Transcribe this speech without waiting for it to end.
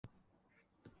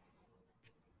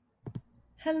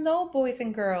Hello, boys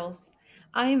and girls.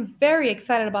 I am very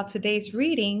excited about today's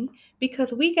reading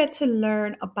because we get to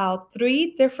learn about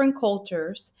three different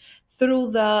cultures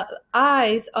through the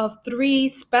eyes of three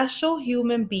special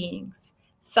human beings,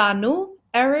 Sanu,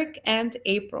 Eric, and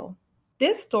April.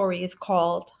 This story is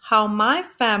called How My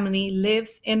Family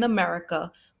Lives in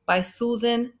America by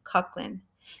Susan Cucklin.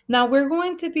 Now, we're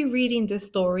going to be reading this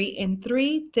story in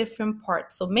three different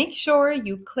parts, so make sure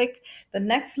you click the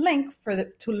next link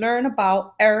to learn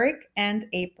about Eric and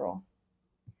April.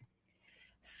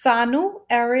 Sanu,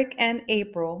 Eric, and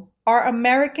April are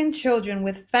American children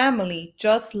with family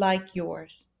just like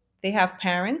yours. They have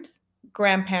parents,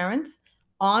 grandparents,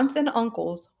 aunts, and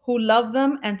uncles who love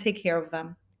them and take care of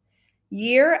them.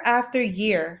 Year after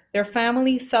year, their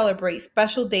families celebrate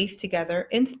special days together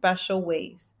in special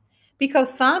ways.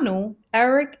 Because Sanu,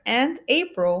 Eric, and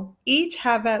April each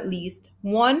have at least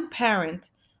one parent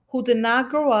who did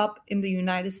not grow up in the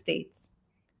United States.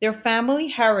 Their family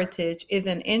heritage is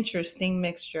an interesting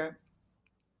mixture.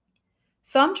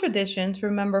 Some traditions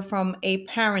remember from a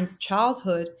parent's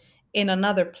childhood in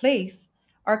another place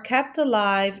are kept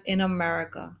alive in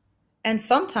America. And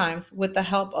sometimes, with the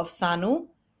help of Sanu,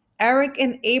 Eric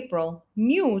and April,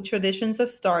 new traditions have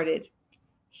started.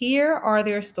 Here are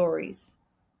their stories.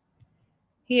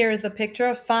 Here is a picture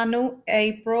of Sanu,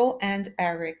 April, and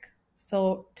Eric.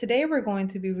 So today we're going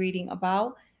to be reading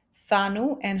about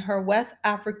Sanu and her West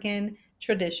African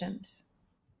traditions.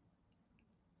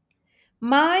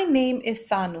 My name is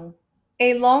Sanu.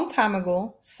 A long time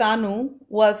ago, Sanu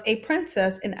was a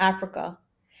princess in Africa.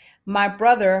 My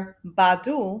brother,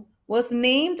 Badu, was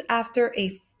named after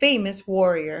a famous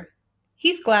warrior.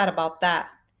 He's glad about that.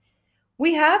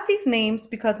 We have these names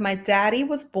because my daddy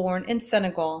was born in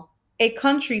Senegal, a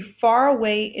country far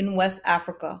away in West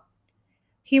Africa.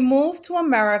 He moved to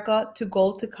America to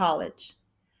go to college.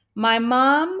 My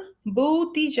mom,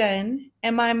 Bu Dijen,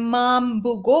 and my mom,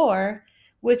 Bugor,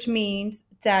 which means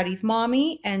daddy's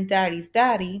mommy and daddy's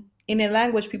daddy, in a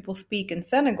language people speak in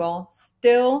Senegal,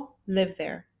 still live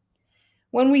there.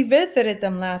 When we visited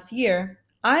them last year,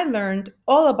 I learned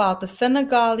all about the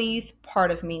Senegalese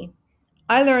part of me.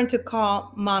 I learned to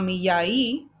call mommy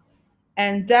Yai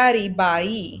and daddy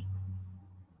Bai.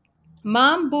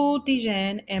 Mambu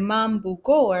Dijen and Mambu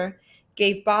Gore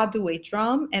gave Badu a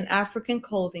drum and African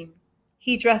clothing.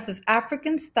 He dresses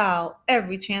African style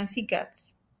every chance he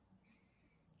gets.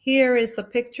 Here is a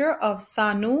picture of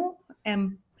Sanu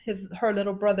and her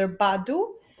little brother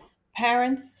Badu,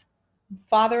 parents,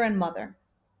 father and mother.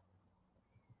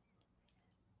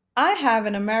 I have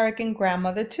an American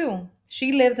grandmother too.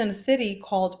 She lives in a city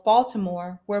called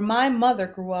Baltimore, where my mother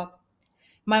grew up.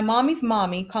 My mommy's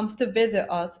mommy comes to visit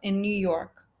us in New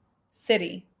York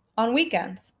City on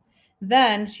weekends.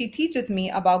 Then she teaches me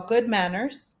about good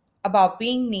manners, about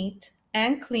being neat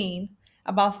and clean,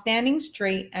 about standing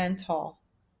straight and tall.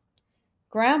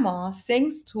 Grandma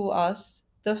sings to us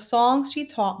the songs she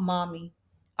taught mommy.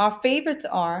 Our favorites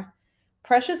are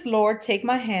Precious Lord, Take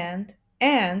My Hand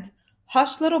and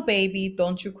Hush Little Baby,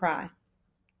 Don't You Cry.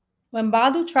 When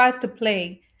Badu tries to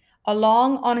play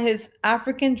along on his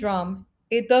African drum,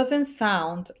 it doesn't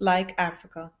sound like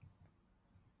Africa.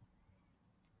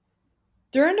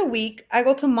 During the week, I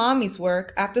go to mommy's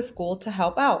work after school to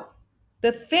help out.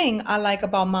 The thing I like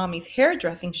about mommy's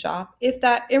hairdressing shop is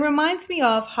that it reminds me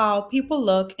of how people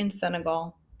look in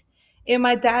Senegal. In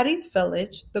my daddy's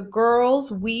village, the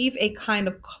girls weave a kind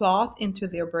of cloth into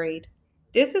their braid.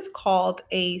 This is called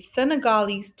a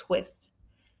Senegalese twist.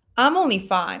 I'm only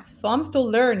 5, so I'm still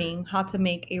learning how to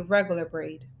make a regular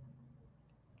braid.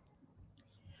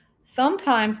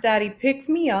 Sometimes Daddy picks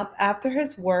me up after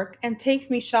his work and takes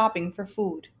me shopping for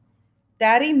food.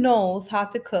 Daddy knows how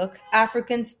to cook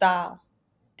African style.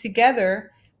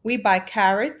 Together, we buy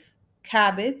carrots,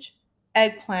 cabbage,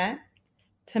 eggplant,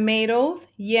 tomatoes,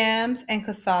 yams, and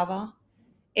cassava,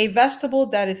 a vegetable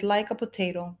that is like a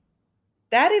potato.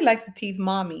 Daddy likes to tease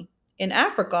mommy. In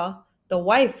Africa, the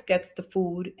wife gets the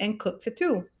food and cooks it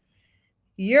too.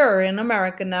 You're in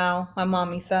America now, my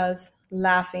mommy says,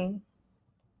 laughing.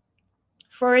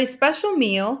 For a special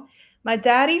meal, my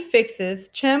daddy fixes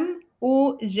chem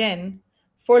ou jin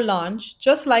for lunch,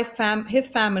 just like his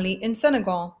family in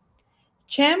Senegal.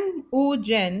 Chem ou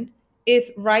jin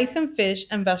is rice and fish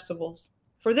and vegetables.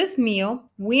 For this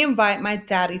meal, we invite my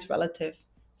daddy's relative,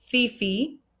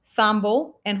 Fifi,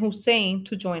 Sambo, and Hussein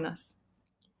to join us.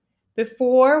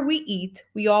 Before we eat,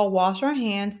 we all wash our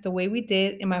hands the way we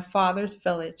did in my father's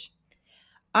village.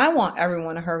 I want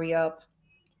everyone to hurry up.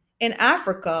 In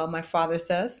Africa, my father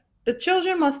says, the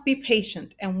children must be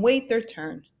patient and wait their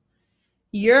turn.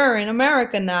 You're in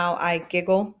America now, I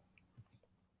giggle.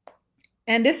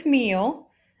 And this meal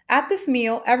At this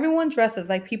meal, everyone dresses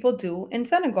like people do in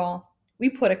Senegal. We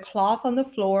put a cloth on the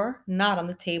floor, not on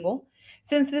the table,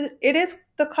 since it is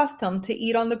the custom to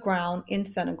eat on the ground in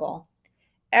Senegal.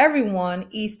 Everyone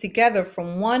eats together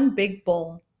from one big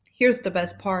bowl. Here's the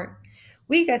best part: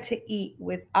 we get to eat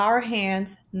with our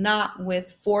hands, not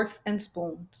with forks and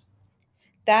spoons.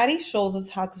 Daddy shows us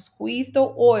how to squeeze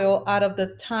the oil out of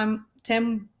the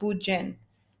tembujen.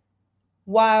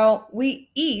 While we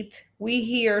eat, we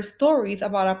hear stories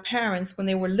about our parents when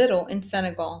they were little in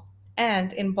Senegal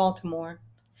and in Baltimore.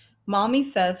 Mommy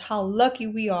says how lucky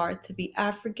we are to be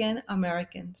African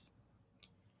Americans.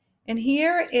 And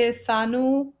here is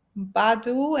Sanu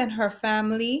Badu and her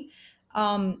family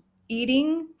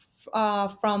eating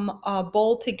from a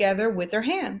bowl together with their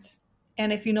hands.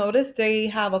 And if you notice, they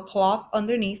have a cloth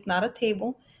underneath, not a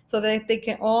table, so that they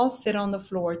can all sit on the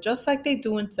floor, just like they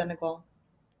do in Senegal.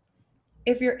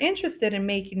 If you're interested in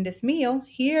making this meal,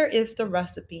 here is the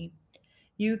recipe.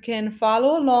 You can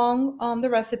follow along on the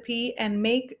recipe and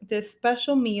make this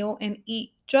special meal and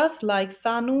eat just like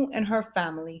Sanu and her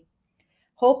family.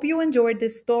 Hope you enjoyed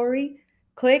this story.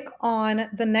 Click on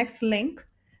the next link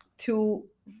to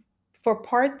for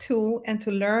part 2 and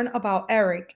to learn about Eric